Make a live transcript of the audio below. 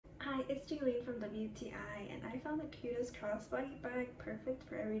it's Jaylene from WTI, and I found the cutest crossbody bag perfect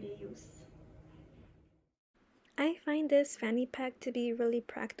for everyday use. I find this fanny pack to be really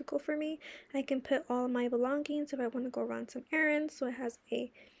practical for me. I can put all my belongings if I want to go run some errands. So it has a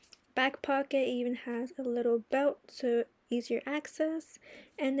back pocket, it even has a little belt so easier access,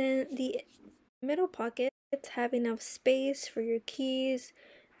 and then the middle pockets have enough space for your keys,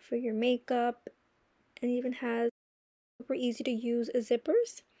 for your makeup, and even has super easy to use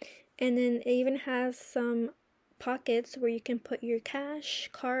zippers. And then it even has some pockets where you can put your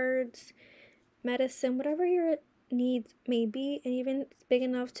cash, cards, medicine, whatever your needs may be, and even it's big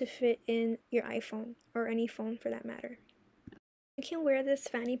enough to fit in your iPhone or any phone for that matter. You can wear this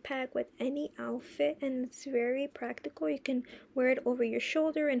fanny pack with any outfit and it's very practical. You can wear it over your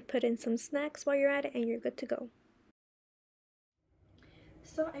shoulder and put in some snacks while you're at it and you're good to go.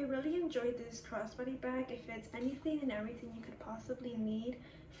 So I really enjoyed this crossbody bag. It fits anything and everything you could possibly need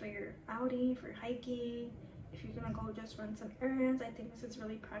for your outing, for hiking, if you're gonna go just run some errands. I think this is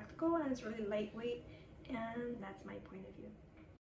really practical and it's really lightweight, and that's my point of view.